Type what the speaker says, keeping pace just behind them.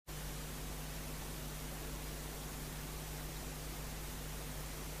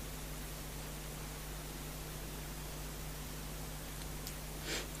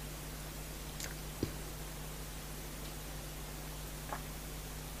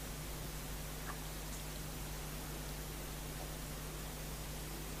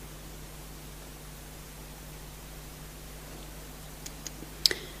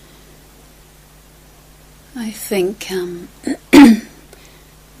I think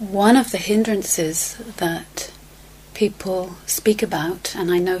one of the hindrances that people speak about,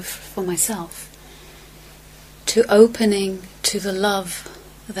 and I know for myself, to opening to the love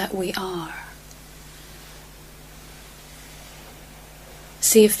that we are.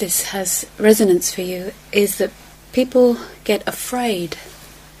 See if this has resonance for you, is that people get afraid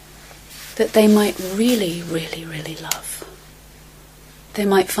that they might really, really, really love. They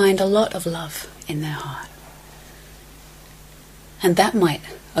might find a lot of love in their heart. And that might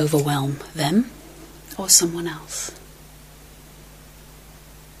overwhelm them or someone else.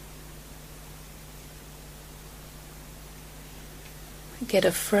 We get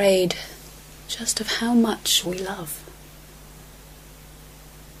afraid just of how much we love.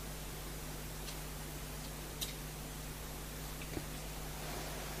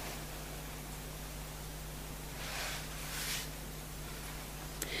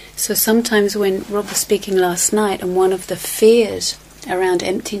 So sometimes when Rob was speaking last night, and one of the fears around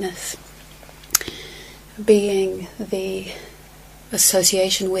emptiness being the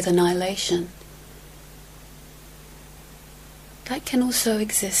association with annihilation, that can also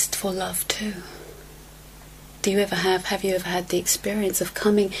exist for love too. Have you ever had the experience of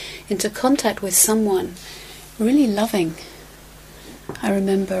coming into contact with someone really loving? I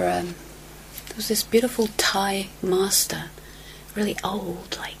remember there was this beautiful Thai master, really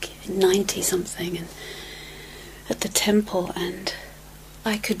old, like 90 something, and at the temple, and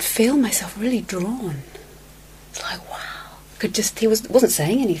I could feel myself really drawn. It's like, wow. He wasn't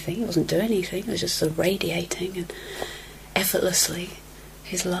saying anything, he wasn't doing anything, he was just sort of radiating and effortlessly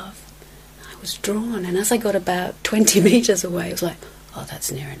his love. I was drawn, and as I got about 20 meters away, I was like, oh,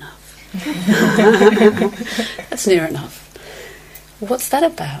 that's near enough. That's near enough. What's that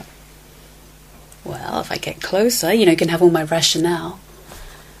about? Well, if I get closer, you can have all my rationale.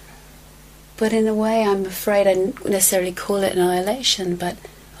 But in a way, I'm afraid I don't necessarily call it annihilation, but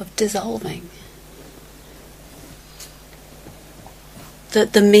of dissolving.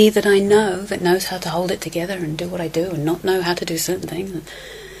 The me that I know, that knows how to hold it together and do what I do and not know how to do certain things,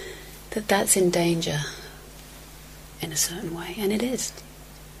 that's in danger in a certain way. And it is.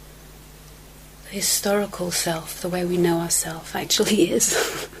 The historical self, the way we know ourselves, actually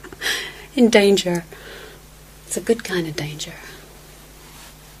is in danger. It's a good kind of danger.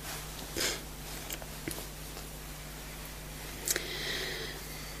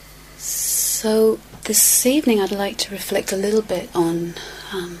 So this evening I'd like to reflect a little bit on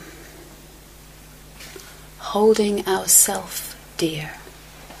holding ourself dear.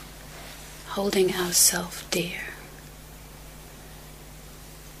 Holding ourself dear.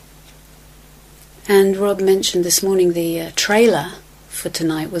 And Rob mentioned this morning the trailer for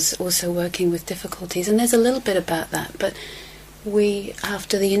tonight was also working with difficulties, and there's a little bit about that, but we,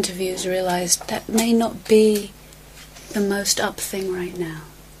 after the interviews, realized that may not be the most up thing right now.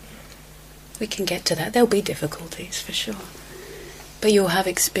 We can get to that. There'll be difficulties for sure, but you'll have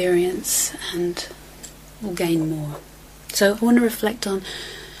experience and will gain more. So I want to reflect on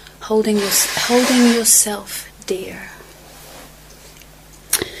holding yourself dear.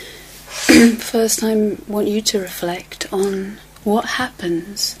 First, I want you to reflect on what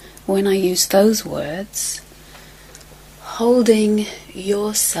happens when I use those words, holding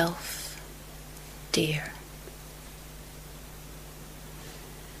yourself dear.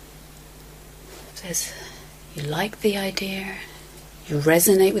 Says you like the idea, you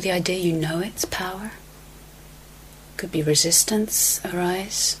resonate with the idea, you know its power. Could be resistance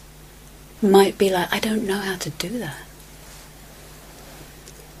arise. Might be like, I don't know how to do that.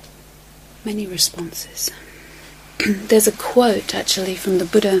 Many responses. There's a quote actually from the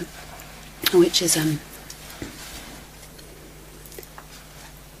Buddha, which is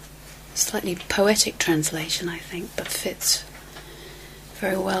slightly poetic translation, I think, but fits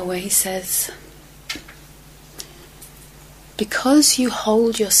very well, where he says, because you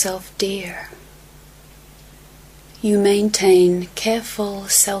hold yourself dear, you maintain careful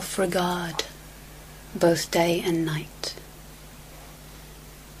self-regard both day and night.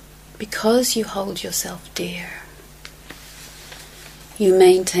 Because you hold yourself dear, you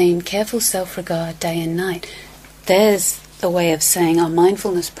maintain careful self-regard day and night. There's a way of saying our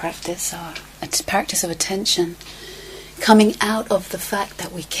mindfulness practice, our practice of attention, coming out of the fact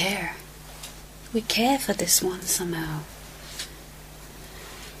that we care. We care for this one somehow.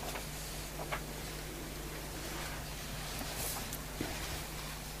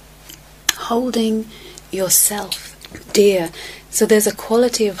 Holding yourself dear. So there's a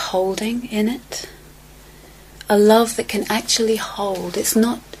quality of holding in it. A love that can actually hold. It's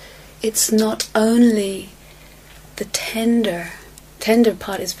not only the tender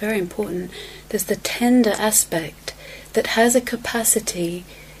part is very important. There's the tender aspect that has a capacity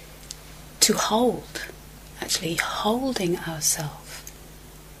to hold, actually holding ourselves.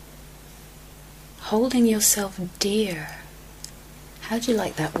 Holding yourself dear. How do you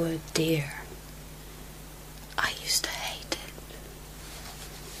like that word, dear? I used to hate it.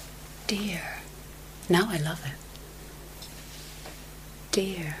 Dear. Now I love it.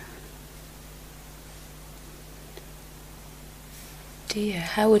 Dear. Dear,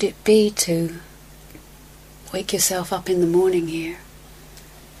 how would it be to wake yourself up in the morning here?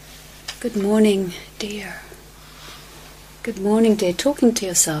 Good morning, dear. Good morning, dear. Talking to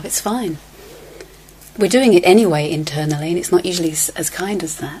yourself, it's fine. We're doing it anyway internally, and it's not usually as kind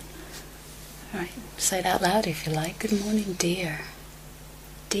as that. All right, say it out loud if you like. Good morning, dear.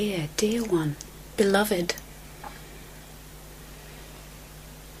 Dear, dear one, beloved.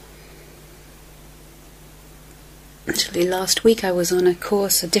 Actually, last week I was on a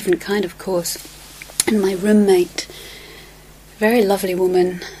course, a different kind of course, and my roommate, very lovely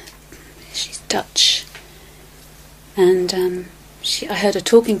woman, she's Dutch, and I heard her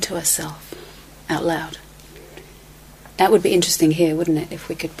talking to herself out loud. That would be interesting here, wouldn't it, if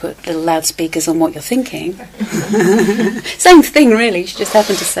we could put little loudspeakers on what you're thinking. Same thing, really. She just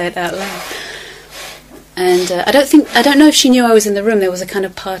happened to say it out loud. And I don't know if she knew I was in the room. There was a kind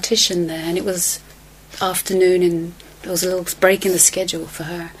of partition there, and it was afternoon, and there was a little break in the schedule for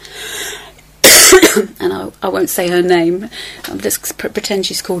her. And I won't say her name. I'll just pretend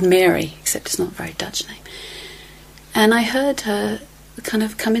she's called Mary, except it's not a very Dutch name. And I heard her kind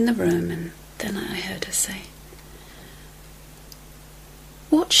of come in the room, and then I heard her say,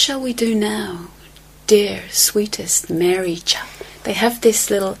 "What shall we do now, dear, sweetest Mary cha?" They have this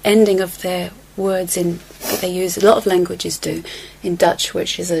little ending of their words in that they use, a lot of languages do, in Dutch,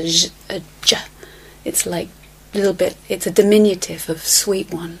 which is a j. It's like a little bit, it's a diminutive of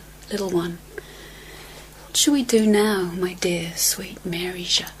sweet one, little one. What shall we do now, my dear, sweet Mary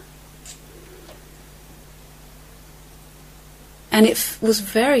cha? And it was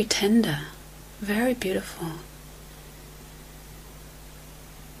very tender, very beautiful.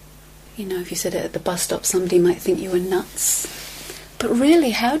 You know, if you said it at the bus stop, somebody might think you were nuts. But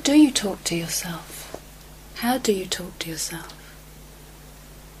really, how do you talk to yourself? How do you talk to yourself?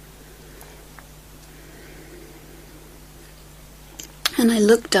 And I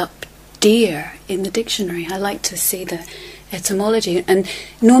looked up dear in the dictionary. I like to see the etymology. And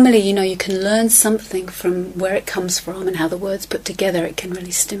normally, you know, you can learn something from where it comes from and how the words put together. It can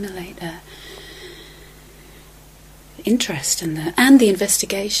really stimulate interest in and the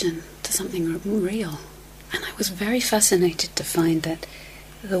investigation to something real. And I was very fascinated to find that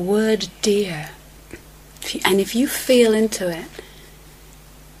the word dear, if you feel into it,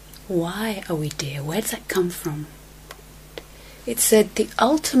 why are we dear? Where does that come from? It said the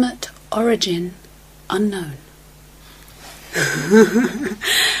ultimate origin unknown.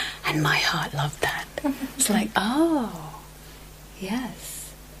 And my heart loved that. It's like, oh,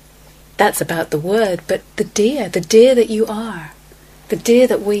 yes. That's about the word, but the dear that you are, the dear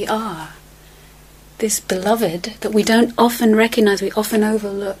that we are, this beloved that we don't often recognize, we often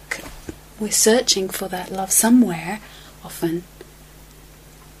overlook. We're searching for that love somewhere, often.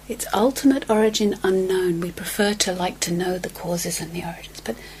 Its ultimate origin unknown. We prefer to like to know the causes and the origins.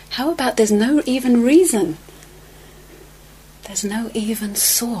 But how about there's no even reason? There's no even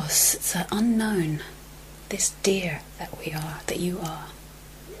source. It's an unknown. This dear that we are, that you are.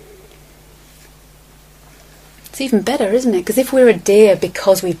 It's even better, isn't it? Because if we're a dear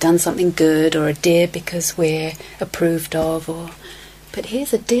because we've done something good, or a dear because we're approved of, but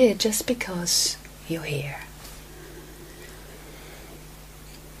here's a dear just because you're here.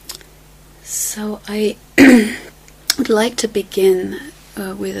 So I would like to begin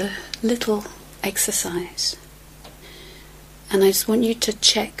with a little exercise. And I just want you to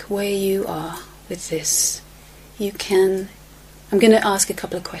check where you are with this. I'm going to ask a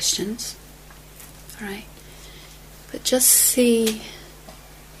couple of questions. All right? But just see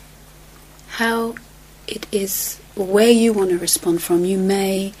how it is, where you want to respond from. You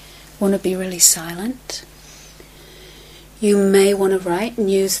may want to be really silent. You may want to write and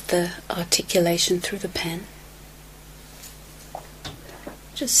use the articulation through the pen.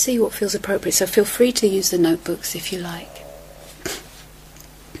 Just see what feels appropriate. So feel free to use the notebooks if you like.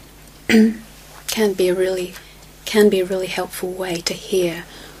 Can be a really helpful way to hear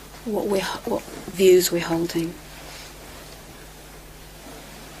what views we're holding.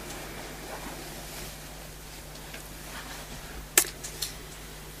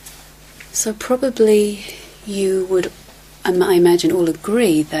 So probably you would, I imagine, all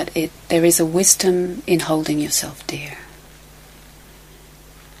agree that there is a wisdom in holding yourself dear.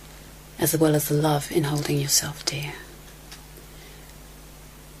 as well as the love in holding yourself dear.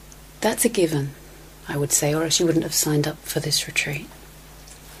 That's a given, I would say, or else you wouldn't have signed up for this retreat.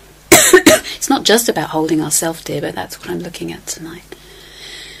 It's not just about holding ourselves dear, but that's what I'm looking at tonight.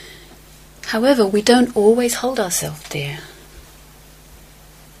 However, we don't always hold ourselves dear.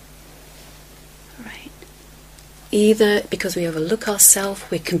 Right? Either because we overlook ourselves,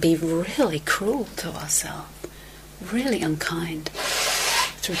 we can be really cruel to ourselves, really unkind,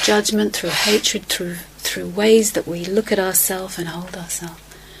 through judgment, through hatred, through ways that we look at ourselves and hold ourselves.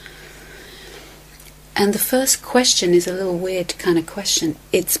 And the first question is a little weird kind of question.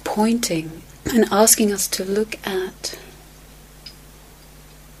 It's pointing and asking us to look at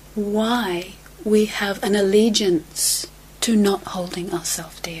why we have an allegiance to not holding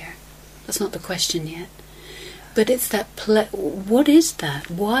ourselves dear. That's not the question yet. But it's that, what is that?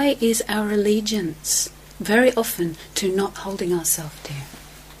 Why is our allegiance very often to not holding ourselves dear?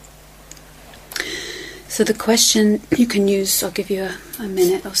 So the question you can use, I'll give you a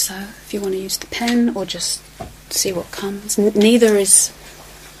minute or so if you want to use the pen or just see what comes. Neither is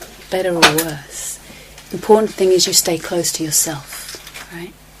better or worse. Important thing is you stay close to yourself,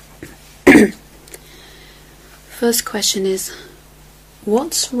 right? First question is,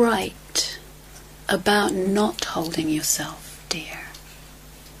 what's right about not holding yourself dear?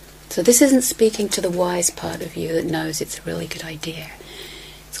 So this isn't speaking to the wise part of you that knows it's a really good idea.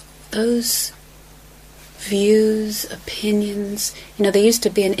 It's those views, opinions. You know, there used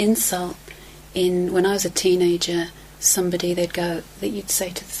to be an insult when I was a teenager, that you'd say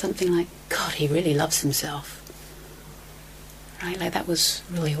to something like, God, he really loves himself. Right? Like that was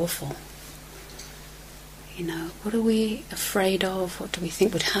really awful. You know, what are we afraid of? What do we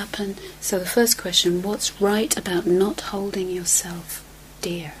think would happen? So the first question, what's right about not holding yourself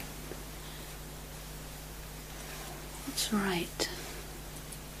dear? What's right?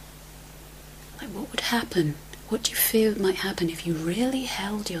 Like what would happen? What do you feel might happen if you really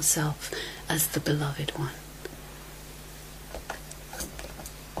held yourself as the beloved one?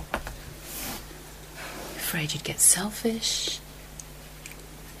 Afraid you'd get selfish?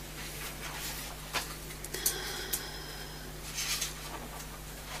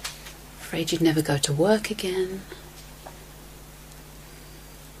 Afraid you'd never go to work again?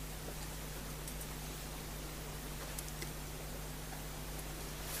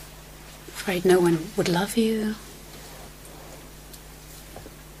 Afraid no one would love you?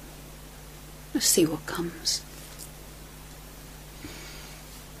 Let's see what comes.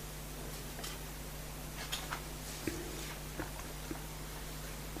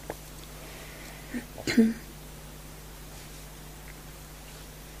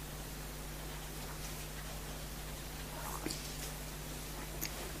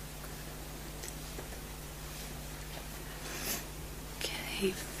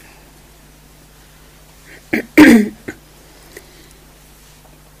 Okay.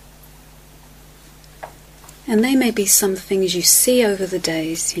 And they may be some things you see over the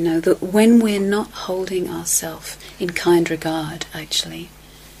days, you know, that when we're not holding ourselves in kind regard, actually,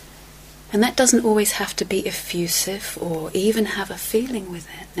 and that doesn't always have to be effusive or even have a feeling with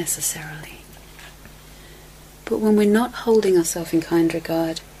it necessarily. But when we're not holding ourselves in kind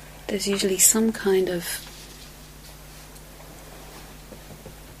regard, there's usually some kind of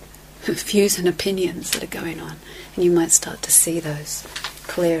views and opinions that are going on, and you might start to see those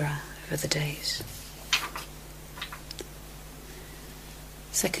clearer over the days.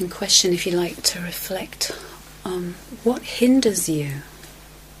 Second question, if you like to reflect on what hinders you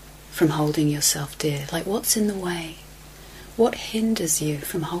from holding yourself dear? Like what's in the way? What hinders you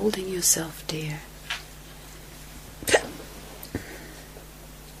from holding yourself dear?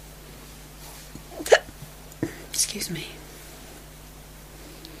 Excuse me.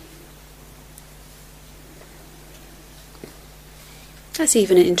 That's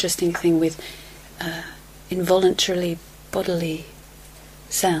even an interesting thing with involuntarily bodily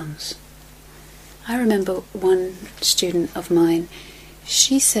sounds. I remember one student of mine,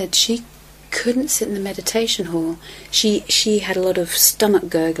 she said she couldn't sit in the meditation hall. She had a lot of stomach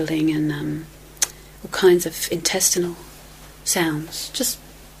gurgling and all kinds of intestinal sounds, just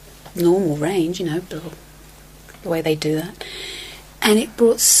normal range, you know, the way they do that. And it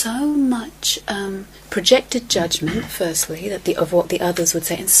brought so much projected judgment, firstly, of what the others would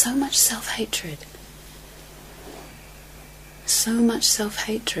say, and so much self-hatred. So much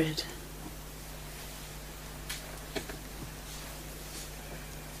self-hatred.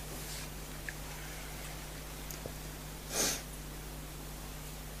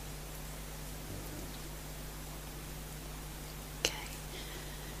 Okay.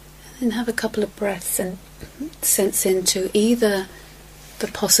 And then have a couple of breaths and sense into either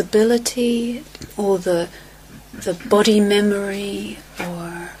the possibility or the body memory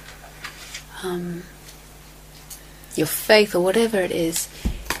or your faith or whatever it is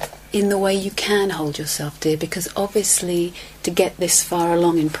in the way you can hold yourself dear, because obviously to get this far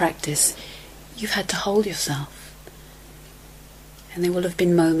along in practice you've had to hold yourself, and there will have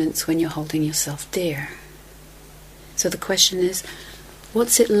been moments when you're holding yourself dear. So the question is,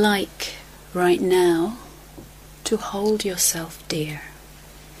 what's it like right now to hold yourself dear?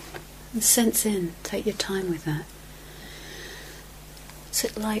 And sense in, take your time with that. What's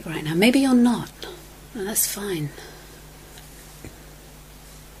it like right now? Maybe you're not, and that's fine.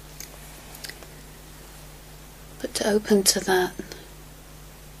 But to open to that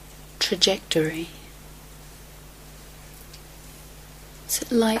trajectory. What's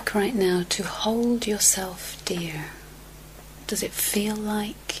it like right now to hold yourself dear? What does it feel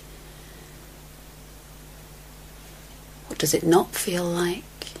like? What does it not feel like?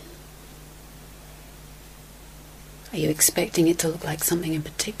 Are you expecting it to look like something in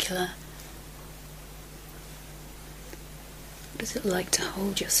particular? What is it like to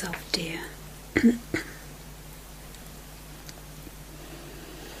hold yourself dear?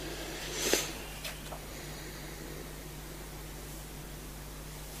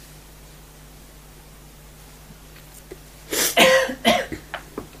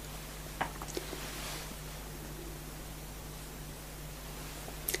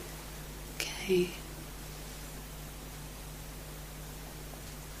 Okay.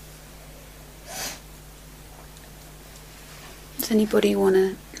 Does anybody want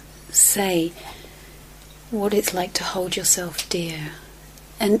to say what it's like to hold yourself dear?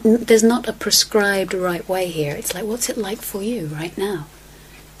 And there's not a prescribed right way here. It's like, what's it like for you right now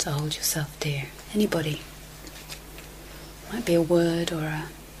to hold yourself dear? Anybody? Might be a word or a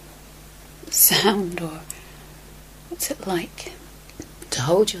sound, or what's it like to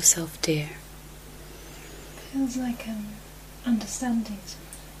hold yourself dear? Feels like understanding.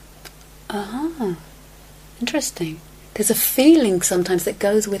 Interesting. There's a feeling sometimes that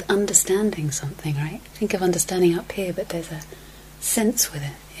goes with understanding something, right? Think of understanding up here, but there's a sense with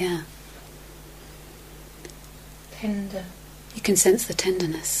it, yeah. Tender. You can sense the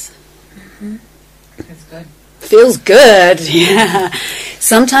tenderness. Mm-hmm. Feels good. Feels good, yeah.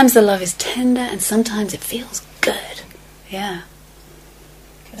 Sometimes the love is tender and sometimes it feels good, yeah.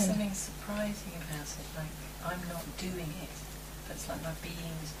 There's something surprising about it, like I'm not doing it, but it's like my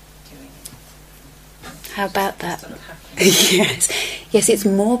being's doing it. How about that? Sort of happening. Yes, it's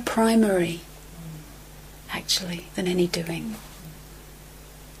more primary, actually, than any doing.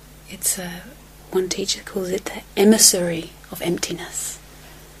 It's one teacher calls it the emissary of emptiness.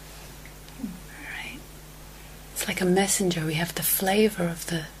 Right? It's like a messenger. We have the flavour of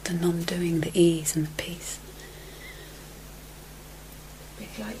the non-doing, the ease and the peace.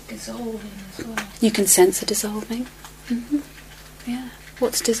 It's like dissolving as well. You can sense it dissolving. Mm-hmm. Yeah.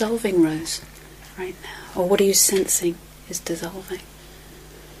 What's dissolving, Rose, right now? Or what are you sensing is dissolving?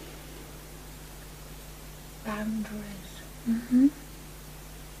 Boundaries. Mm-hmm.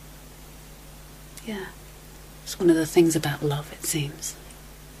 Yeah. It's one of the things about love, it seems.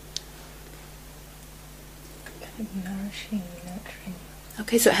 Kind of nourishing, nurturing.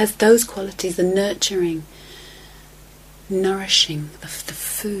 Okay, so it has those qualities, the nurturing, nourishing, the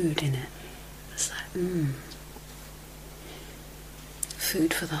food in it. It's like,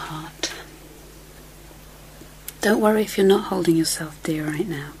 food for the heart. Don't worry if you're not holding yourself dear right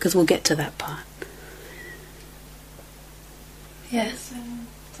now, because we'll get to that part. Yes.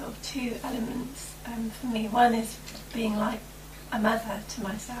 There's sort of two elements for me. One is being like a mother to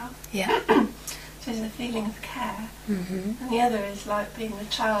myself. Yeah. So there's a feeling of care. Mm-hmm. And the other is like being the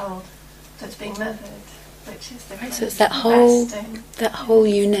child that's being mothered, which is the Right, so it's that whole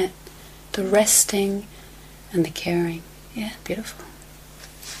unit, the resting and the caring. Yeah, beautiful.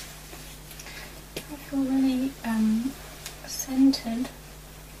 I feel really centred,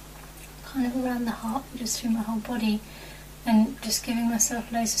 kind of around the heart, just through my whole body, and just giving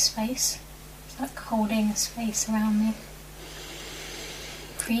myself loads of space. It's like holding a space around me.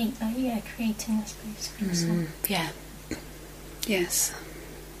 Creating a space for myself. Yeah. Yes.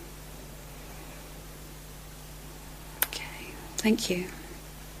 Okay, thank you.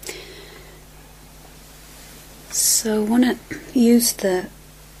 So I want to use the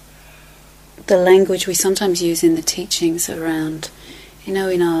language we sometimes use in the teachings around, in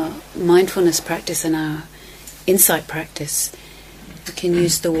our mindfulness practice and our insight practice. We can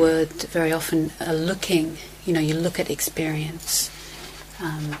use the word very often, looking. You look at experience.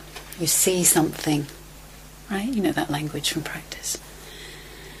 You see something, right? You know that language from practice.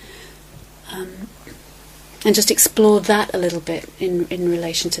 And just explore that a little bit in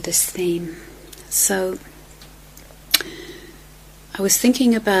relation to this theme. So, I was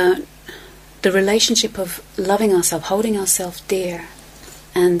thinking about the relationship of loving ourselves, holding ourselves dear,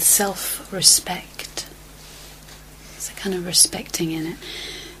 and self-respect. There's a kind of respecting in it.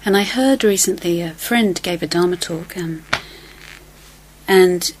 And I heard recently a friend gave a Dharma talk,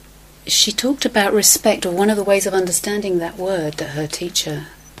 and she talked about respect, or one of the ways of understanding that word that her teacher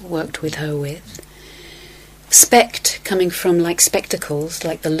worked with her with. Spect coming from like spectacles,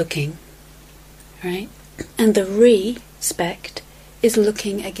 like the looking, right? And the respect is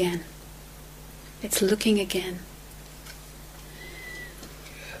looking again. It's looking again.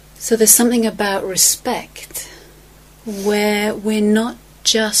 So there's something about respect where we're not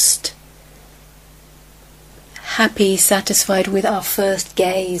just happy, satisfied with our first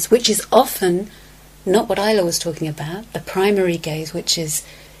gaze, which is often not what Isla was talking about, the primary gaze, which is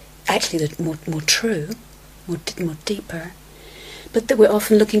actually the more true, more deeper, but that we're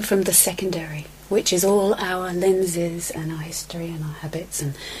often looking from the secondary, which is all our lenses and our history and our habits.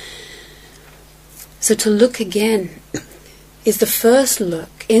 And so to look again is the first look.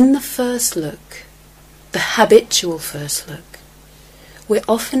 In the first look, the habitual first look, we're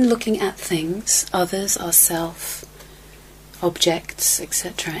often looking at things, others, ourself, objects,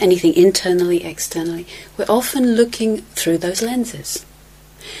 etc., anything internally, externally. We're often looking through those lenses.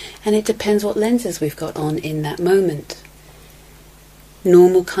 And it depends what lenses we've got on in that moment.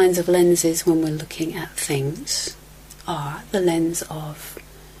 Normal kinds of lenses when we're looking at things are the lens of...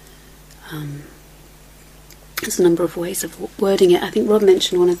 there's a number of ways of wording it. I think Rob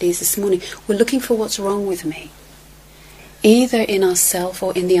mentioned one of these this morning. We're looking for what's wrong with me, either in ourself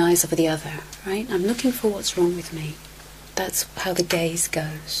or in the eyes of the other, right? I'm looking for what's wrong with me. That's how the gaze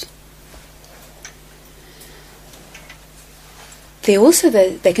goes.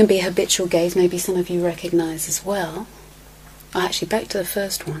 There can be a habitual gaze, maybe some of you recognize as well. Actually, back to the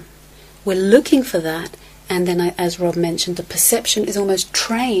first one. We're looking for that, and then, as Rob mentioned, the perception is almost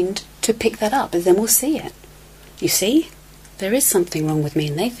trained to pick that up, and then we'll see it. You see? There is something wrong with me,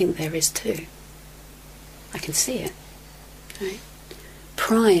 and they think there is too. I can see it. Right?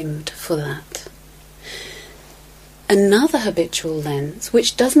 Primed for that. Another habitual lens,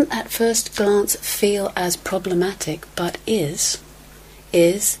 which doesn't at first glance feel as problematic, but is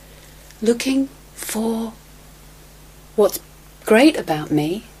looking for what's great about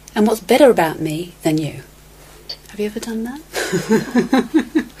me and what's better about me than you. Have you ever done that?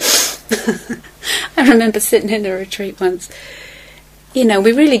 I remember sitting in a retreat once. You know,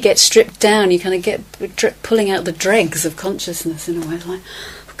 we really get stripped down. You kind of get pulling out the dregs of consciousness in a way. It's like,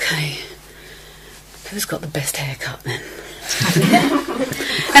 okay, who's got the best haircut then?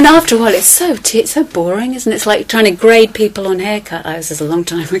 And after a while, it's so boring, isn't it? It's like trying to grade people on haircut. This is a long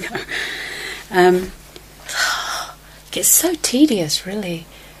time ago. It gets so tedious, really,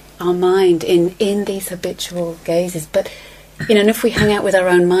 our mind in these habitual gazes. But, you know, and if we hang out with our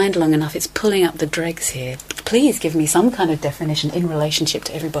own mind long enough, it's pulling up the dregs here. Please give me some kind of definition in relationship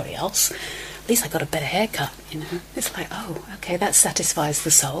to everybody else. At least I got a better haircut, you know. It's like, oh, okay, that satisfies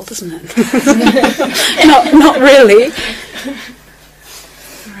the soul, doesn't it? not really.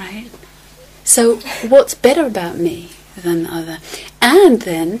 Right? So what's better about me than the other? And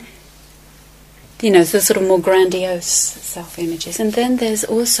then, you know, the sort of more grandiose self-images. And then there's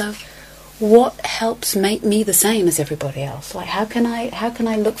also what helps make me the same as everybody else. Like, how can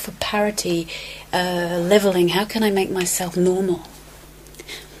I look for parity, leveling? How can I make myself normal?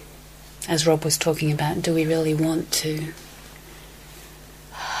 As Rob was talking about, do we really want to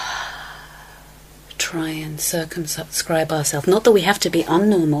try and circumscribe ourselves? Not that we have to be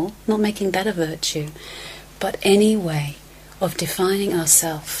unnormal, not making that a virtue, but any way of defining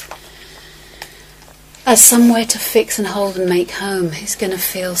ourselves as somewhere to fix and hold and make home is going to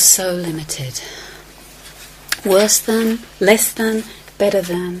feel so limited. Worse than, less than, better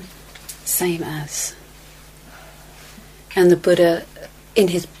than, same as. And the Buddha, in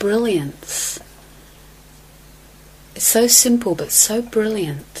his brilliance, it's so simple but so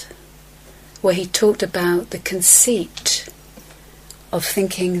brilliant, where he talked about the conceit of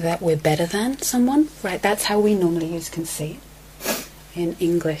thinking that we're better than someone. Right, that's how we normally use conceit in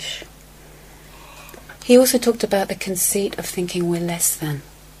English. He also talked about the conceit of thinking we're less than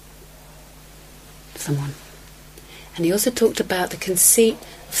someone. And he also talked about the conceit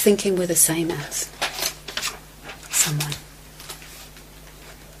of thinking we're the same as someone.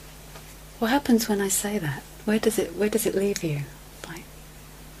 What happens when I say that? Where does it leave you? Like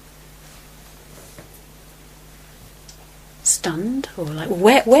stunned, or like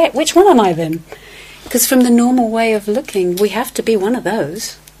which one am I then? Because from the normal way of looking, we have to be one of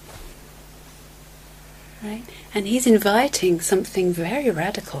those. right? And he's inviting something very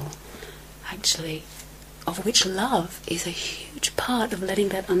radical, actually, of which love is a huge part of letting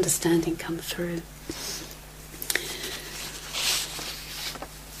that understanding come through.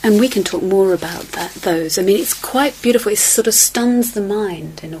 And we can talk more about those. I mean, it's quite beautiful. It sort of stuns the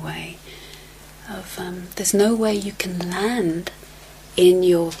mind in a way. There's no way you can land in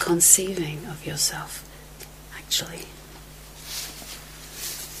your conceiving of yourself, actually.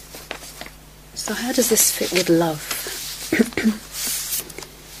 So how does this fit with love?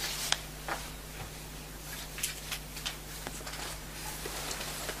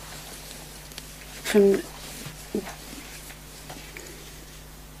 From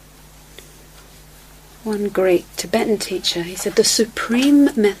one great Tibetan teacher, he said, the supreme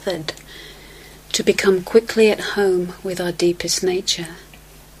method to become quickly at home with our deepest nature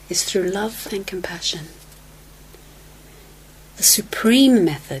is through love and compassion. The supreme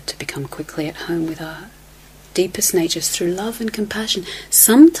method to become quickly at home with our deepest nature is through love and compassion.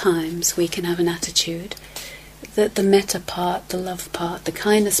 Sometimes we can have an attitude that the metta part, the love part, the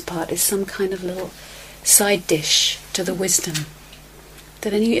kindness part is some kind of little side dish to the wisdom.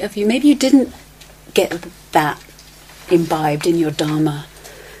 That any of you, maybe you didn't get that imbibed in your Dharma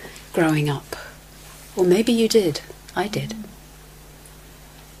growing up. Or maybe you did. I did.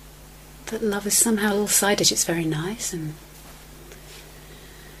 That love is somehow a little side dish. It's very nice,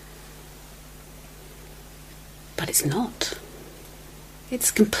 but it's not. It's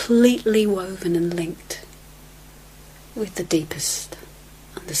completely woven and linked with the deepest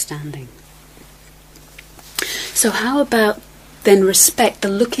understanding. So how about then respect, the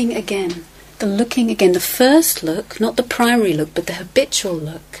looking again? The looking again, the first look, not the primary look, but the habitual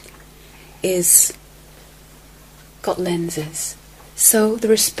look, is got lenses. So the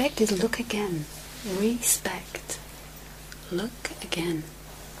respect is look again. Respect. Look again.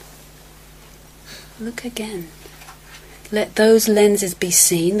 Look again. Let those lenses be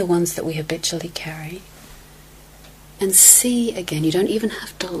seen, the ones that we habitually carry, and see again. You don't even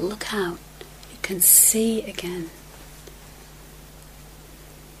have to look out. You can see again.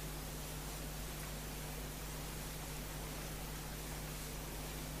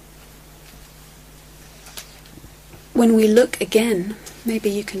 When we look again, maybe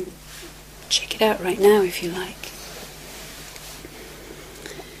you can check it out right now if you like.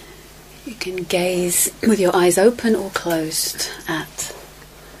 You can gaze with your eyes open or closed at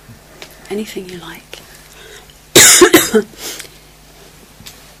anything you like.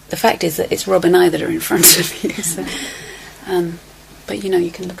 The fact is that it's Rob and I that are in front of you. So, but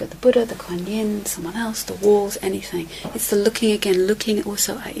you can look at the Buddha, the Kuan Yin, someone else, the walls, anything. It's the looking again, looking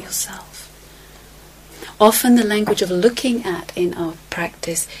also at yourself. Often the language of looking at in our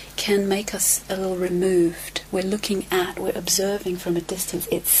practice can make us a little removed. We're looking at, we're observing from a distance,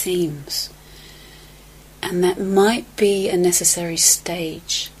 it seems. And that might be a necessary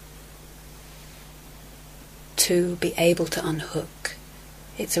stage to be able to unhook.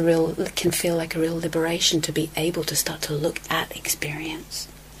 It can feel like a real liberation to be able to start to look at experience.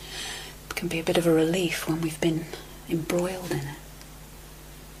 It can be a bit of a relief when we've been embroiled in it.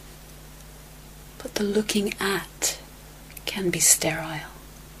 But the looking at can be sterile.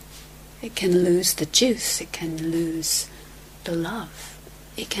 It can lose the juice. It can lose the love.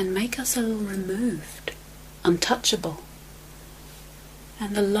 It can make us a little removed, untouchable.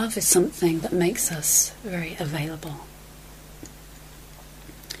 And the love is something that makes us very available.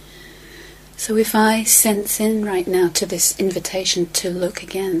 So if I sense in right now to this invitation to look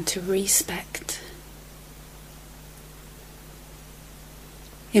again, to respect,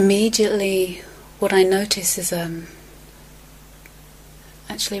 immediately what I notice is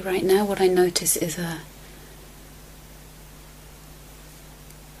actually right now what I notice is a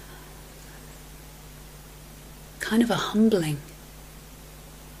kind of a humbling,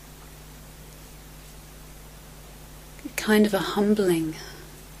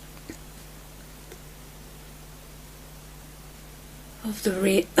 of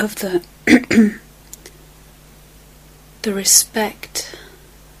the the respect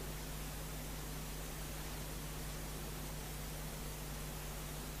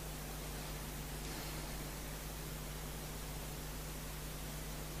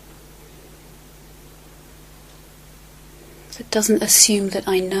that doesn't assume that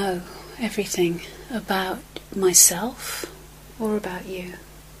I know everything about myself or about you.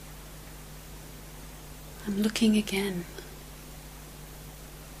 I'm looking again.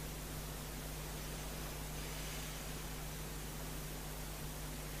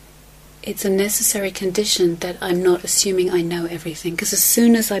 It's a necessary condition that I'm not assuming I know everything, because as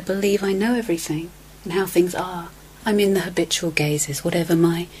soon as I believe I know everything and how things are, I'm in the habitual gazes, whatever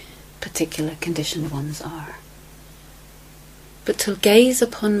my particular conditioned ones are. But to gaze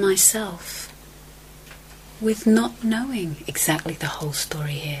upon myself with not knowing exactly the whole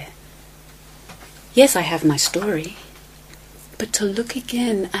story here. Yes, I have my story, but to look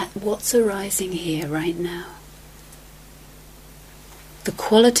again at what's arising here right now. The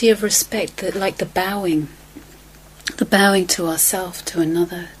quality of respect, that, like the bowing to ourself, to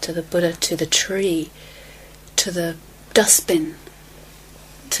another, to the Buddha, to the tree, to the dustbin,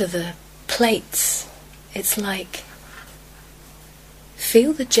 to the plates. It's like,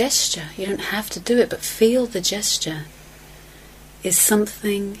 feel the gesture. You don't have to do it, but feel the gesture is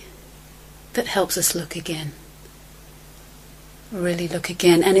something that helps us look again. Really look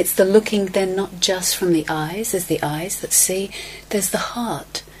again. And it's the looking then not just from the eyes. There's the eyes that see. There's the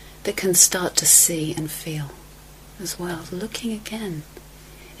heart that can start to see and feel as well. Looking again.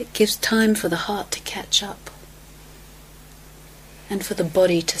 It gives time for the heart to catch up and for the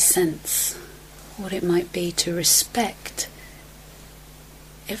body to sense what it might be to respect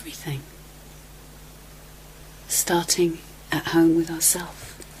everything. Starting at home with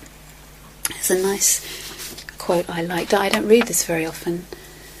ourselves. There's a nice quote I like. I don't read this very often,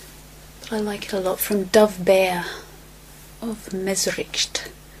 but I like it a lot, from Dove Bear of Mesricht.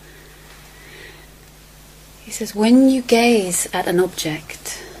 He says, when you gaze at an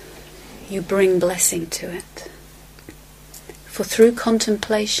object, you bring blessing to it. For through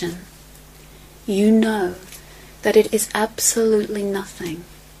contemplation, you know that it is absolutely nothing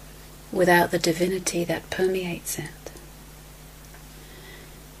without the divinity that permeates it.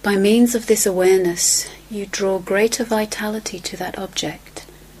 By means of this awareness, you draw greater vitality to that object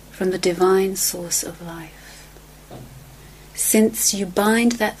from the divine source of life. Since you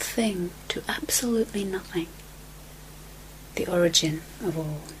bind that thing to absolutely nothing, the origin of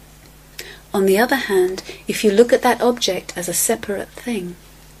all. On the other hand, if you look at that object as a separate thing,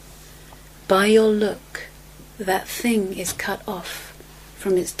 by your look, that thing is cut off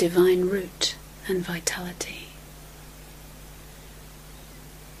from its divine root and vitality.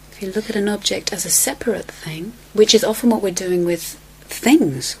 If you look at an object as a separate thing, which is often what we're doing with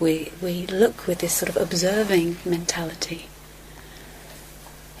things, we look with this sort of observing mentality.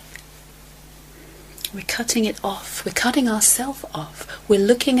 We're cutting it off. We're cutting ourselves off. We're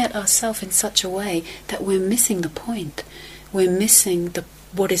looking at ourselves in such a way that we're missing the point. We're missing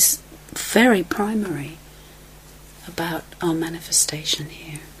what is very primary about our manifestation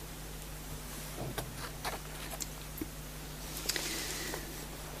here.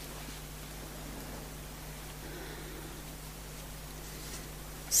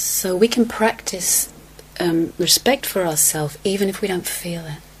 So we can practice respect for ourselves even if we don't feel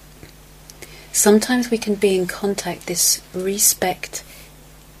it. Sometimes we can be in contact, this respect,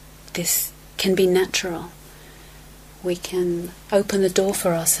 this can be natural. We can open the door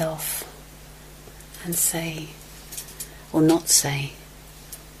for ourselves and say, or not say,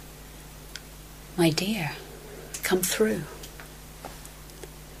 my dear, come through.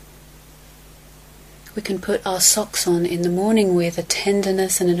 We can put our socks on in the morning with a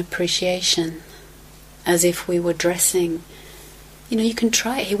tenderness and an appreciation, as if we were dressing. You know, you can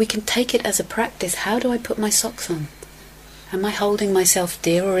try it here. We can take it as a practice. How do I put my socks on? Am I holding myself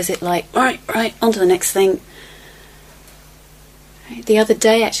dear, or is it like, right, on to the next thing? Right. The other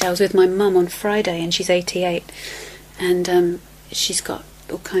day, actually, I was with my mum on Friday, and she's 88, and she's got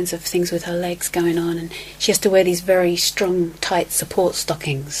all kinds of things with her legs going on, and she has to wear these very strong, tight support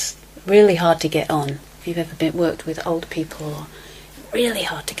stockings. Really hard to get on. If you've ever worked with old people, really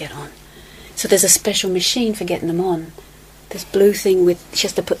hard to get on. So there's a special machine for getting them on. This blue thing she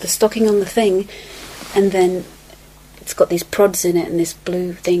has to put the stocking on the thing, and then it's got these prods in it and this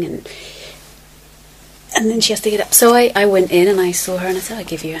blue thing, and then she has to get up. So I went in and I saw her and I said, I'll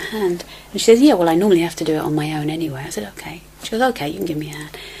give you a hand. And she says, yeah, well, I normally have to do it on my own anyway. I said, okay. She goes, okay, you can give me a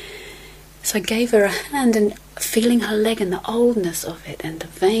hand. So I gave her a hand, and feeling her leg and the oldness of it and the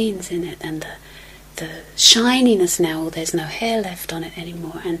veins in it and the shininess now, there's no hair left on it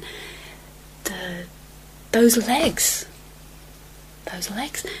anymore, and those legs,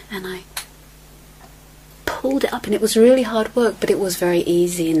 and I pulled it up, and it was really hard work, but it was very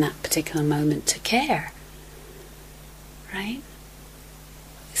easy in that particular moment to care, right?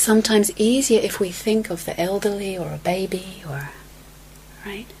 Sometimes easier if we think of the elderly or a baby, or,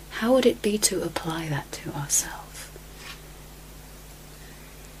 right? How would it be to apply that to ourselves?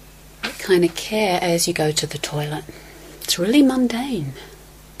 What kind of care as you go to the toilet? It's really mundane.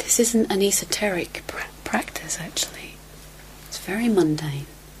 This isn't an esoteric practice, actually. It's very mundane.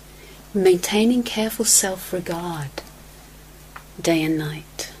 Maintaining careful self-regard day and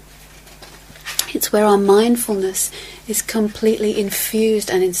night. It's where our mindfulness is completely infused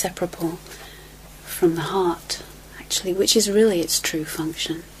and inseparable from the heart, actually, which is really its true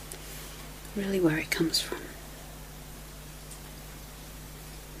function, really where it comes from.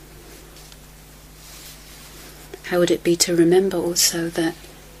 How would it be to remember also that,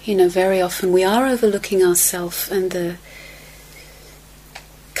 very often we are overlooking ourselves and the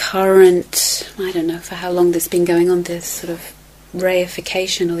current, I don't know for how long this has been going on, this sort of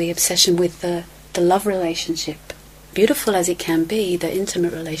reification or the obsession with the love relationship, beautiful as it can be, the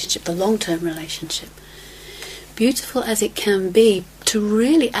intimate relationship, the long-term relationship, beautiful as it can be, to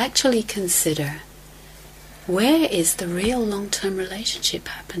really actually consider, where is the real long-term relationship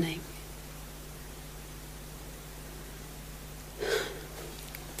happening?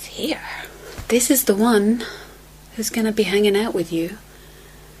 It's here. This is the one who's going to be hanging out with you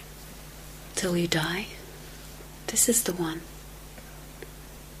till you die. This is the one.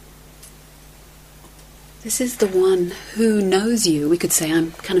 This is the one who knows you. We could say,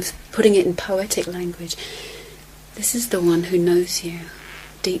 I'm kind of putting it in poetic language. This is the one who knows you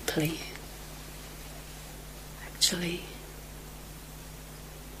deeply, actually.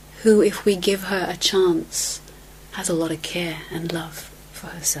 Who, if we give her a chance, has a lot of care and love for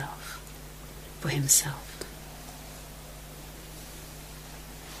herself, for himself.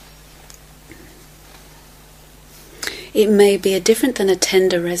 It may be different than a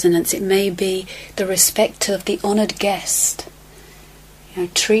tender resonance. It may be the respect of the honoured guest.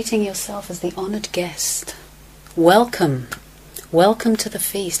 Treating yourself as the honoured guest. Welcome. Welcome to the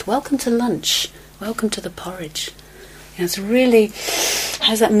feast. Welcome to lunch. Welcome to the porridge. It's really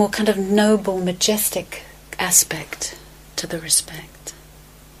has that more kind of noble, majestic aspect to the respect.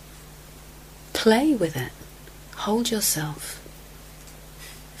 Play with it. Hold yourself.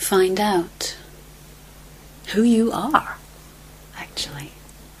 Find out who you are, actually.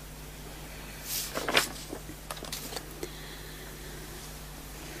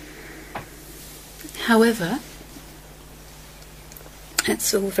 However,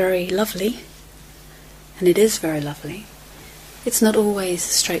 it's all very lovely, and it is very lovely. It's not always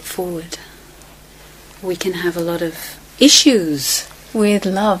straightforward. We can have a lot of issues with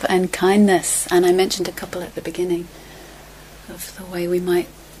love and kindness, and I mentioned a couple at the beginning of the way we might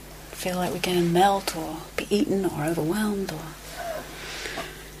feel like we're going to melt or be eaten or overwhelmed.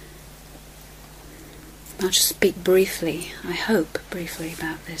 I'll just speak briefly, I hope briefly,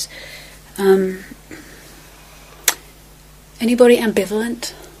 about this. Anybody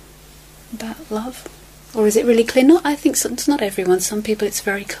ambivalent about love? Or is it really clear? I think it's not everyone. Some people it's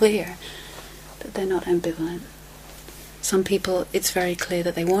very clear that they're not ambivalent. Some people it's very clear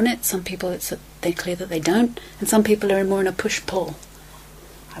that they want it. Some people they're clear that they don't. And some people are more in a push-pull.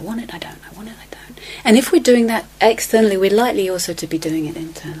 I want it, I don't. I want it, I don't. And if we're doing that externally, we're likely also to be doing it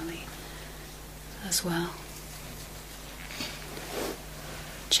internally as well.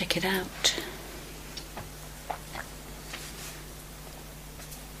 Check it out.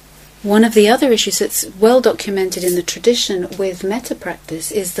 One of the other issues that's well documented in the tradition with metta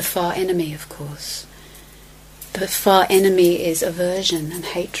practice is the far enemy, of course. The far enemy is aversion and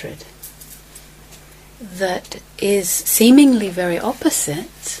hatred. That is seemingly very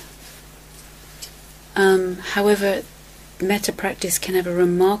opposite. However, metta practice can have a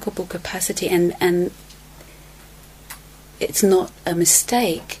remarkable capacity, and it's not a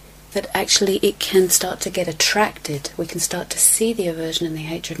mistake that actually it can start to get attracted. We can start to see the aversion and the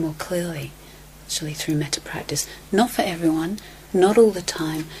hatred more clearly, actually, through metta practice. Not for everyone, not all the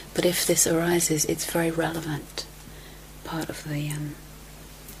time, but if this arises, it's very relevant. Part of the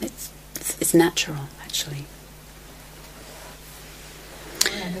it's natural, actually.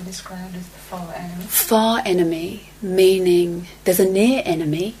 And they're described as the far enemy. Far enemy, meaning there's a near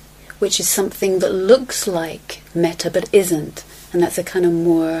enemy, which is something that looks like metta but isn't, and that's a kind of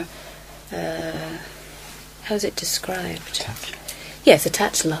more, how's it described? Attached. Yes,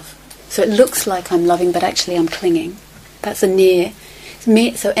 attached love. So it looks like I'm loving, but actually I'm clinging. That's a near.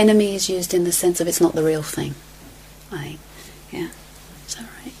 So enemy is used in the sense of it's not the real thing. I think. Yeah. Is that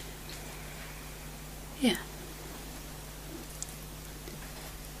right? Yeah.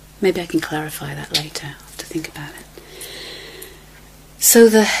 Maybe I can clarify that later. I'll have to think about it. So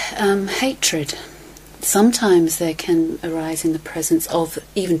the hatred, sometimes there can arise in the presence of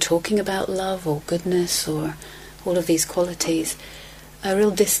even talking about love or goodness or all of these qualities, a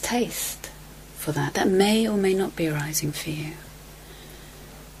real distaste for that. That may or may not be arising for you.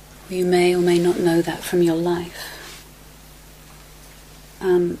 You may or may not know that from your life.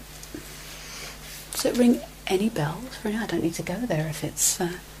 Does it ring any bells? I don't need to go there if it's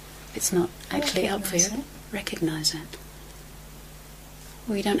not actually up for you. Recognise it.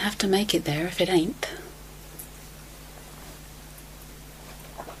 Well, you don't have to make it there if it ain't.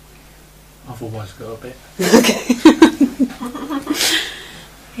 I've always got a bit. Okay.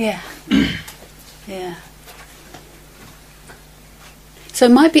 Yeah. Yeah. So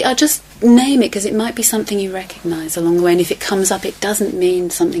it might be, I'll just name it because it might be something you recognise along the way, and if it comes up, it doesn't mean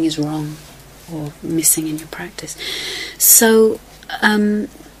something is wrong or missing in your practice. So,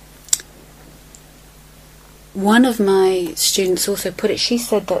 one of my students also put it, she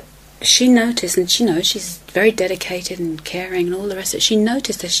said that she noticed, and she knows she's very dedicated and caring and all the rest of it, she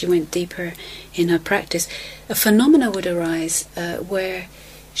noticed as she went deeper in her practice, a phenomena would arise where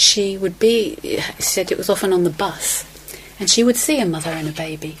she would be, she said it was often on the bus, and she would see a mother and a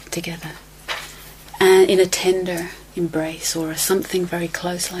baby together, and in a tender embrace or something very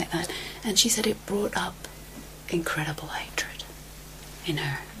close like that, and she said it brought up incredible hatred in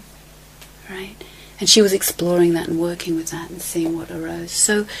her, right? And she was exploring that and working with that and seeing what arose.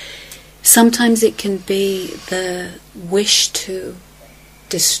 So sometimes it can be the wish to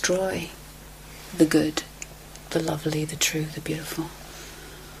destroy the good, the lovely, the true, the beautiful.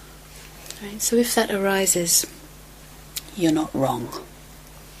 Right? So if that arises, you're not wrong.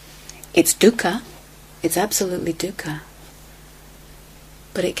 It's dukkha, it's absolutely dukkha.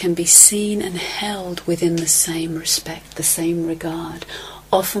 But it can be seen and held within the same respect, the same regard.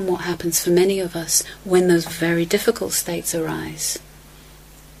 Often what happens for many of us when those very difficult states arise,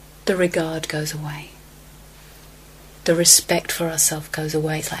 the regard goes away. The respect for ourselves goes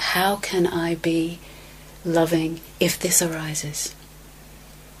away. It's like, how can I be loving if this arises?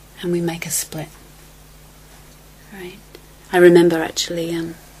 And we make a split. Right? I remember actually,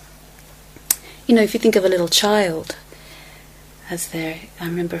 if you think of a little child as I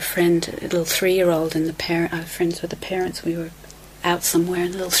remember a friend, a little 3-year-old, and I was friends with the parents. We were out somewhere,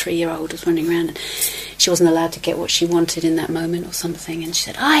 and the little 3-year-old was running around, and she wasn't allowed to get what she wanted in that moment or something, and she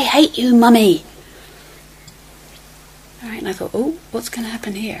said, "I hate you, Mummy." All right, and I thought, oh, what's going to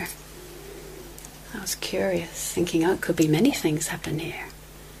happen here? I was curious, thinking, oh, it could be many things happen here.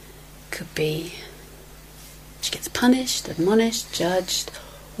 Could be she gets punished, admonished, judged,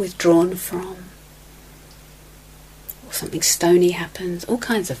 withdrawn from, or something stony happens, all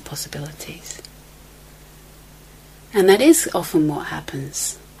kinds of possibilities. And that is often what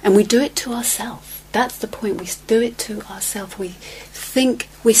happens. And we do it to ourselves. That's the point. We do it to ourselves.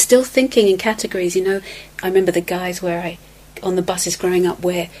 We're still thinking in categories. I remember the guys on the buses growing up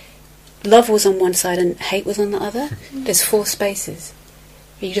where love was on one side and hate was on the other. There's 4 spaces.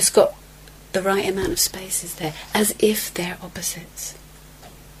 You just got the right amount of spaces there, as if they're opposites.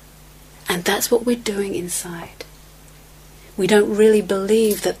 And that's what we're doing inside. We don't really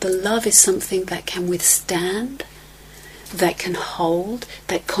believe that the love is something that can withstand, that can hold,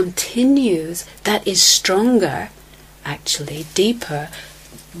 that continues, that is stronger, actually, deeper,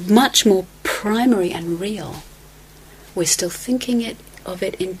 much more primary and real. We're still thinking of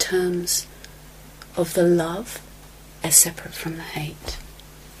it in terms of the love as separate from the hate.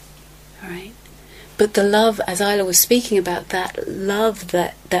 All right? But the love, as Isla was speaking about, that love,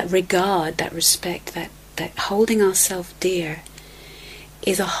 that regard, that respect, that holding ourselves dear,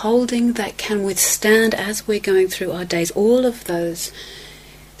 is a holding that can withstand, as we're going through our days, all of those.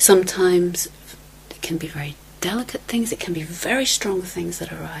 Sometimes it can be very delicate things, it can be very strong things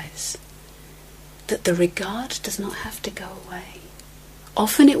that arise. That the regard does not have to go away.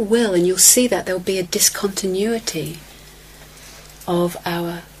 Often it will, and you'll see that there will be a discontinuity of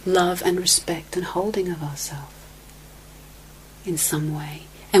our love and respect and holding of ourselves in some way.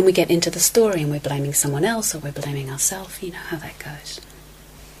 And we get into the story and we're blaming someone else or we're blaming ourselves. You know how that goes.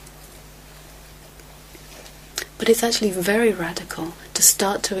 But it's actually very radical to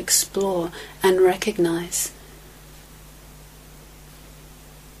start to explore and recognize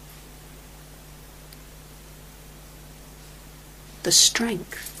the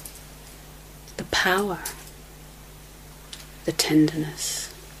strength, the power, the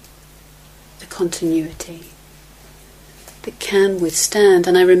tenderness, the continuity that can withstand.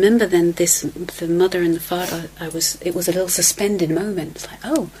 And I remember then the mother and the father, it was a little suspended moment. It's like,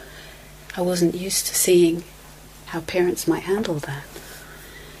 oh, I wasn't used to seeing how parents might handle that.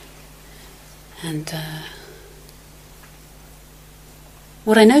 And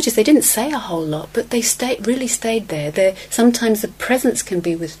what I noticed, they didn't say a whole lot, but they really stayed there. Sometimes the presence can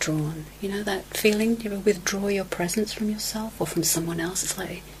be withdrawn. You know that feeling? You ever withdraw your presence from yourself or from someone else? It's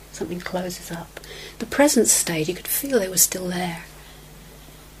like something closes up. The presence stayed. You could feel they were still there.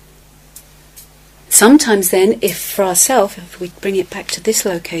 Sometimes then, if we bring it back to this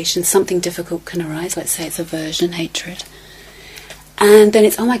location, something difficult can arise. Let's say it's aversion, hatred. And then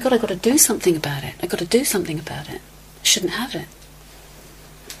it's, oh my God, I've got to do something about it. I've got to do something about it. I shouldn't have it.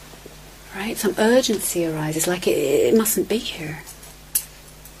 right? Some urgency arises, like it mustn't be here.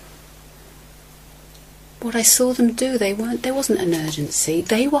 What I saw them do, there wasn't an urgency.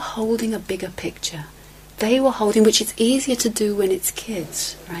 They were holding a bigger picture. They were holding, which it's easier to do when it's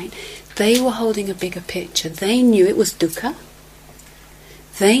kids, right? They were holding a bigger picture. They knew it was dukkha.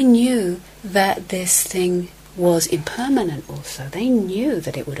 They knew that this thing was impermanent also. They knew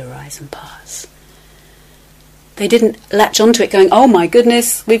that it would arise and pass. They didn't latch onto it going, oh my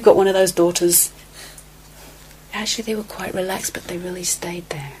goodness, we've got one of those daughters. Actually, they were quite relaxed, but they really stayed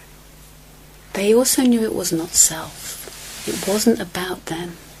there. They also knew it was not self. It wasn't about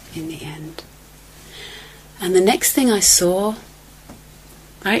them in the end. And the next thing I saw,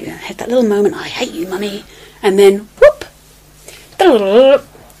 right, I had that little moment, I hate you, Mummy. And then, whoop,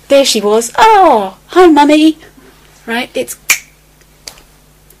 there she was. Oh, hi, Mummy. Right, it's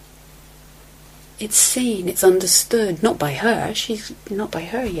seen, it's understood, not by her, she's not by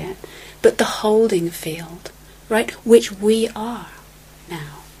her yet, but the holding field, right, which we are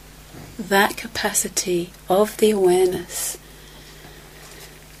now. That capacity of the awareness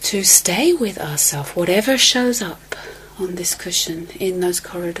to stay with ourselves, whatever shows up on this cushion, in those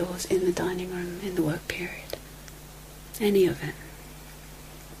corridors, in the dining room, in the work period, any of it.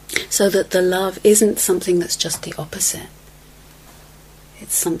 So that the love isn't something that's just the opposite.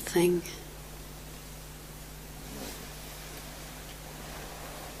 It's something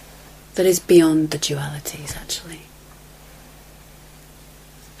that is beyond the dualities, actually.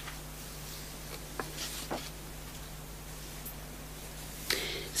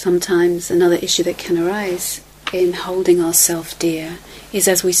 Sometimes another issue that can arise in holding ourselves dear is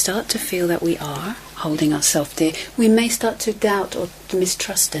as we start to feel that we are holding ourselves dear, we may start to doubt or to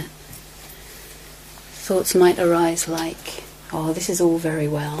mistrust it. Thoughts might arise like, oh, this is all very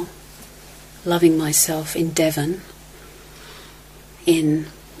well, loving myself in Devon, in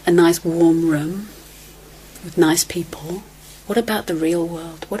a nice warm room, with nice people. What about the real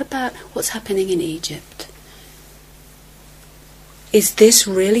world? What about what's happening in Egypt? Is this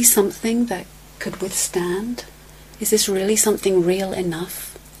really something that could withstand? Is this really something real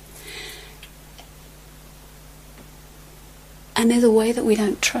enough? And there's a way that we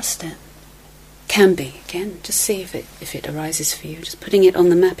don't trust it. Can be. Again, just see if it arises for you. Just putting it on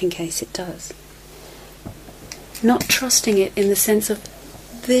the map in case it does. Not trusting it in the sense of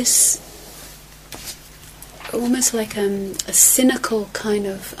this, almost like a cynical kind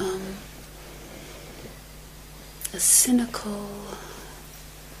of,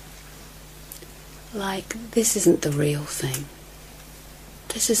 like, this isn't the real thing.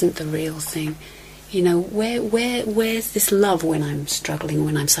 This isn't the real thing. You know, where's this love when I'm struggling,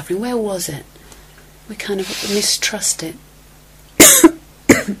 when I'm suffering? Where was it? We kind of mistrust it.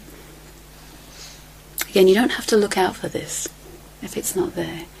 Again, you don't have to look out for this if it's not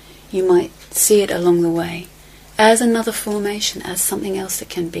there. You might see it along the way as another formation, as something else that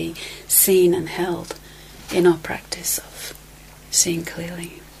can be seen and held in our practice of seeing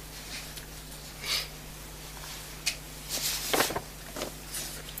clearly.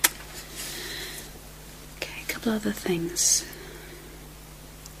 Okay, a couple other things.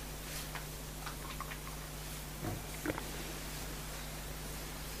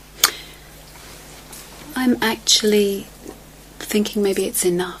 I'm actually thinking maybe it's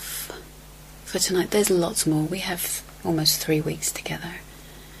enough for tonight. There's lots more. We have almost 3 weeks together.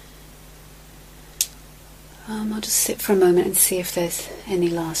 I'll just sit for a moment and see if there's any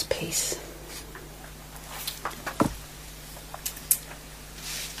last piece.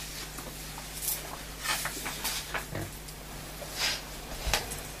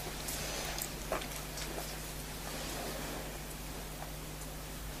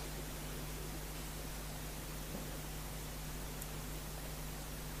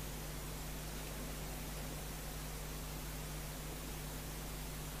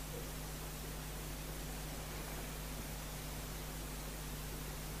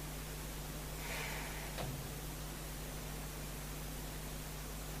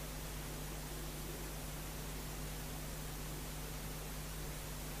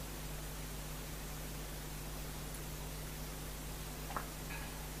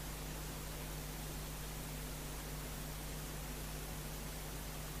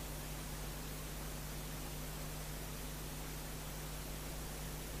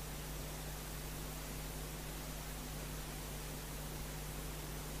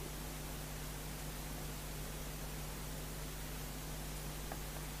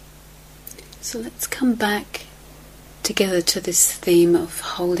 So let's come back together to this theme of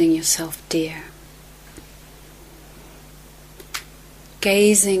holding yourself dear.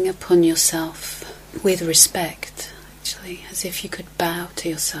 Gazing upon yourself with respect, actually, as if you could bow to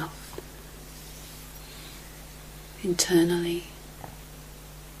yourself. internally.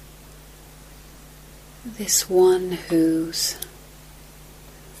 This one whose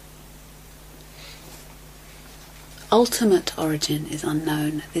ultimate origin is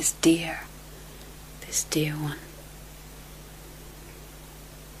unknown, this dear one.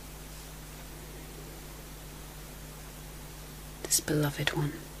 This beloved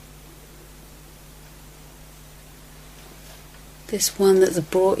one. This one that's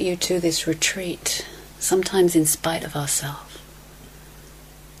brought you to this retreat, sometimes in spite of ourselves.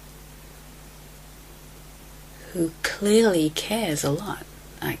 Who clearly cares a lot,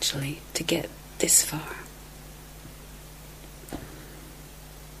 actually, to get this far.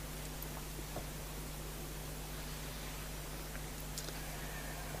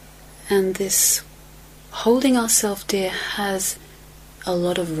 And this holding ourselves dear has a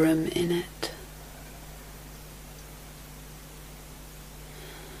lot of room in it.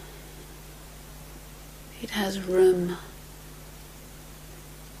 It has room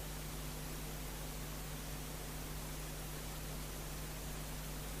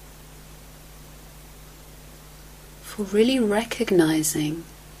for really recognizing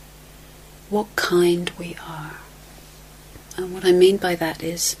what kind we are. And what I mean by that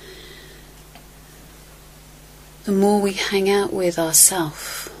is, the more we hang out with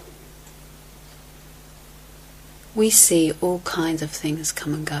ourself, we see all kinds of things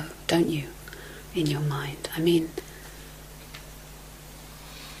come and go, don't you, in your mind? I mean,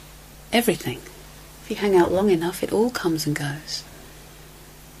 everything. If you hang out long enough, it all comes and goes.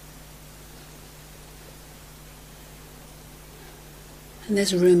 And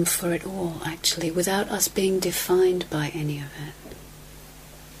there's room for it all, actually, without us being defined by any of it.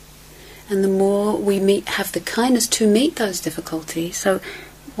 And the more we have the kindness to meet those difficulties. So,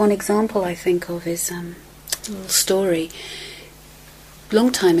 one example I think of is a little story. A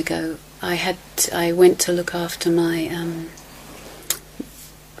long time ago, I went to look after my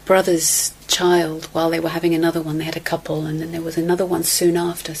brother's child while they were having another one. They had a couple, and then there was another one soon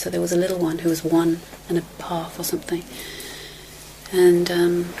after. So there was a little one who was 1.5 or something.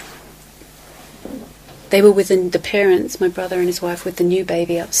 And they were with the parents, my brother and his wife, with the new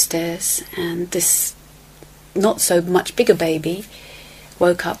baby upstairs, and this not so much bigger baby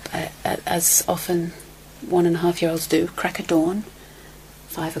woke up as often 1.5-year-olds do, crack of dawn,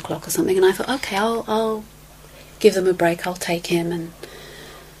 5 o'clock or something, and I thought, okay, I'll give them a break, I'll take him, and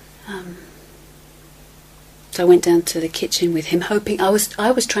so I went down to the kitchen with him, hoping I was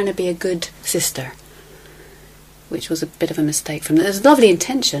trying to be a good sister, which was a bit of a mistake from them. It was a lovely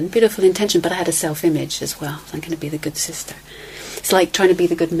intention, beautiful intention, but I had a self-image as well. I'm going to be the good sister. It's like trying to be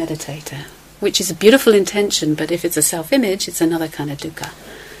the good meditator, which is a beautiful intention, but if it's a self-image, it's another kind of dukkha.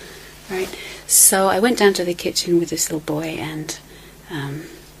 Right? So I went down to the kitchen with this little boy, and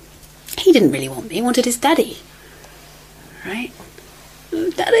he didn't really want me. He wanted his daddy. Right?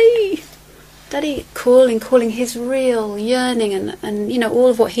 Daddy! Daddy, calling his real yearning and you know, all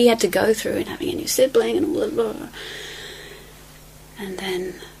of what he had to go through and having a new sibling and all that. And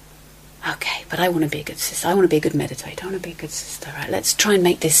then, okay, but I want to be a good sister. I want to be a good meditator. I want to be a good sister. Right, let's try and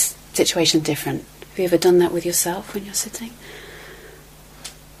make this situation different. Have you ever done that with yourself when you're sitting?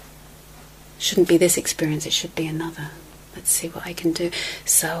 Shouldn't be this experience, it should be another. Let's see what I can do.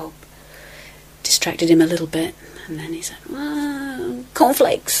 So, distracted him a little bit, and then he said,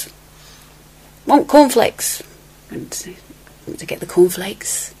 cornflakes. Want cornflakes. Went to get the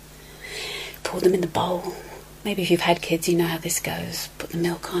cornflakes, poured them in the bowl. Maybe if you've had kids, you know how this goes. Put the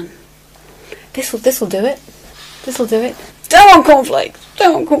milk on. This'll do it. This'll do it. Don't want cornflakes.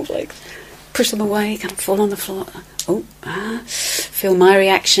 Don't want cornflakes. Push them away, kind of fall on the floor. Feel my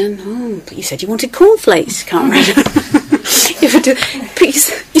reaction. But you said you wanted cornflakes. Can't remember. But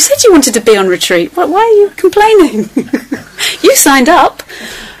you said you wanted to be on retreat. Why are you complaining? You signed up.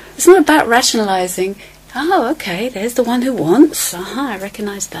 It's not about rationalising. Oh, okay, there's the one who wants. I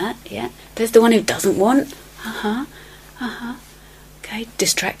recognise that. Yeah. There's the one who doesn't want. Okay,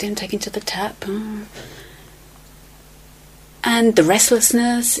 distract him, take him to the tap. And the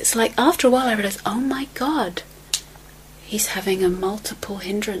restlessness. It's like, after a while I realised, oh my God, he's having a multiple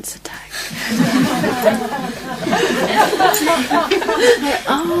hindrance attack.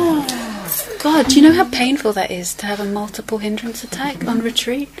 Oh, God, do you know how painful that is to have a multiple hindrance attack on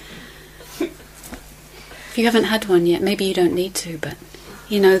retreat? If you haven't had one yet, maybe you don't need to, but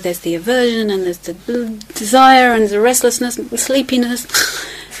you know, there's the aversion and there's the desire and the restlessness and the sleepiness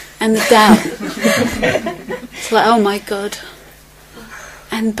and the doubt. It's like, oh my God.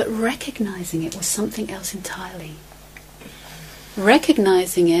 But recognizing it was something else entirely.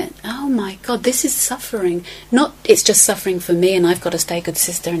 Recognizing it, oh my God, this is suffering. Not, it's just suffering for me and I've got to stay a good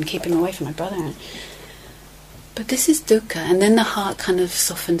sister and keep him away from my brother. But this is dukkha. And then the heart kind of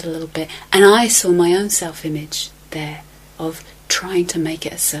softened a little bit. And I saw my own self-image there of trying to make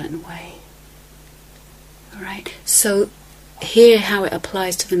it a certain way. All right? So here how it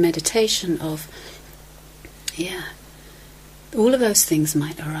applies to the meditation of, all of those things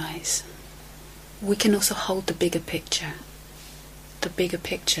might arise. We can also hold the bigger picture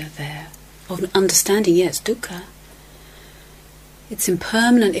there of understanding, it's dukkha. It's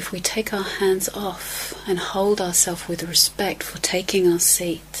impermanent if we take our hands off and hold ourselves with respect for taking our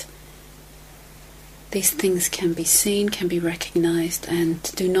seat. These things can be seen, can be recognized, and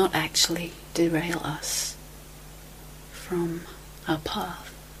do not actually derail us from our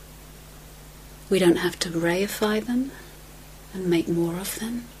path. We don't have to reify them and make more of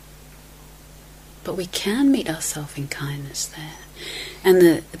them, but we can meet ourselves in kindness there.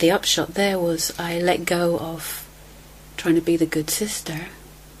 And the upshot there was I let go of trying to be the good sister,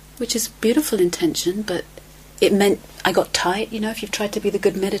 which is a beautiful intention, but it meant I got tight. If you've tried to be the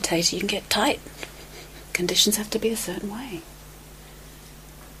good meditator, you can get tight. Conditions have to be a certain way.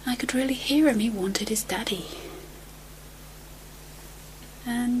 I could really hear him. He wanted his daddy.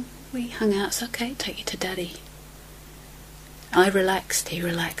 And we hung out. It's okay, take you to daddy. I relaxed, he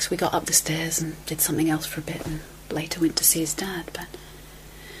relaxed. We got up the stairs and did something else for a bit and later went to see his dad. But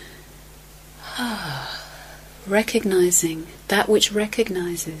recognizing that which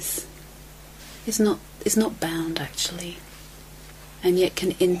recognizes is not bound actually, and yet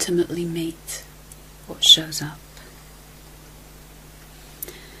can intimately meet what shows up.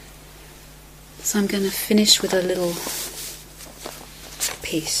 So I'm going to finish with a little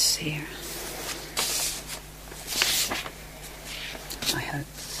piece here. I hope.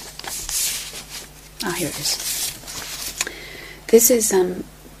 Here it is. This is an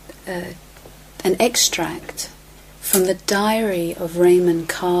extract from the diary of Raymond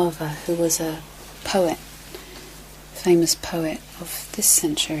Carver, who was a poet, famous poet of this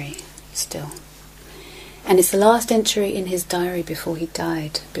century still. And it's the last entry in his diary before he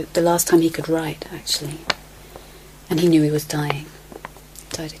died, the last time he could write, actually. And he knew he was dying.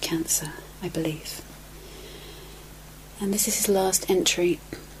 He died of cancer, I believe. And this is his last entry,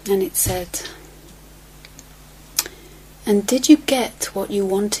 and it said, "And did you get what you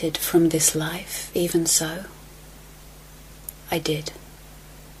wanted from this life, even so?" I did.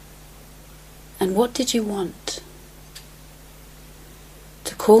 "And what did you want?"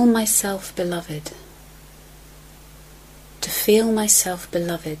 "To call myself beloved, to feel myself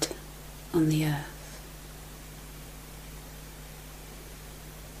beloved on the earth."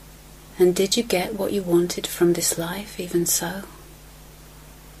 "And did you get what you wanted from this life, even so?"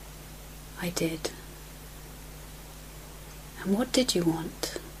 I did. "And what did you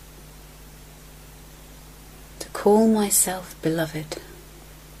want?" "To call myself beloved,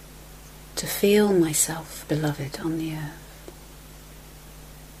 to feel myself beloved on the earth."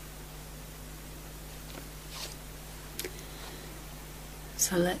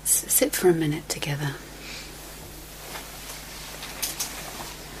 So let's sit for a minute together.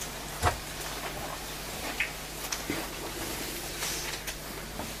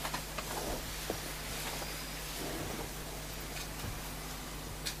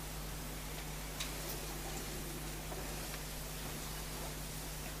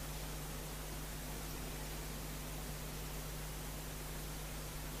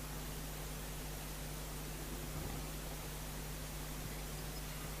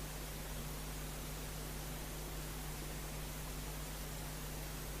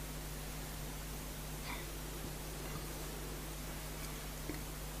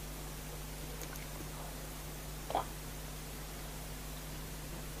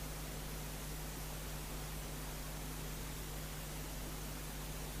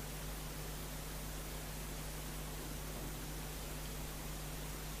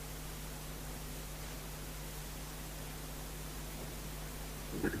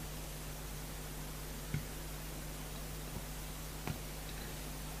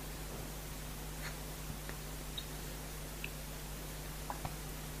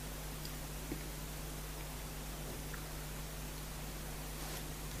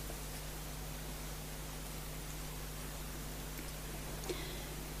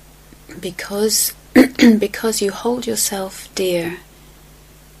 Because you hold yourself dear,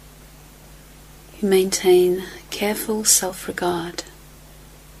 you maintain careful self-regard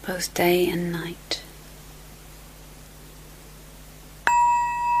both day and night.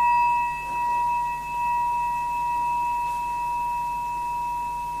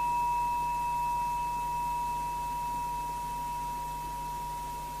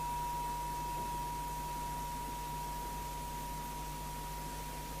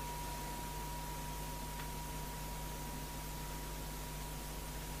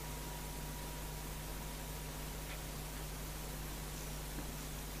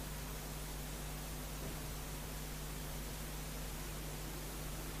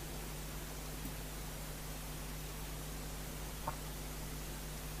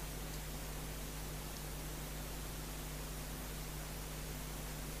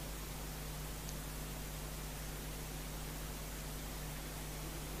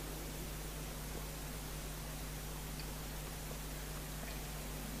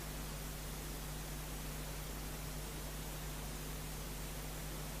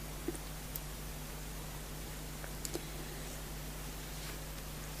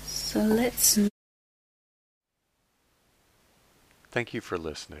 So let's... Thank you for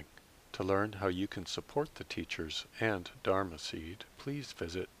listening. To learn how you can support the teachers and Dharma Seed, please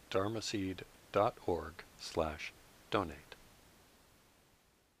visit dharmaseed.org/donate.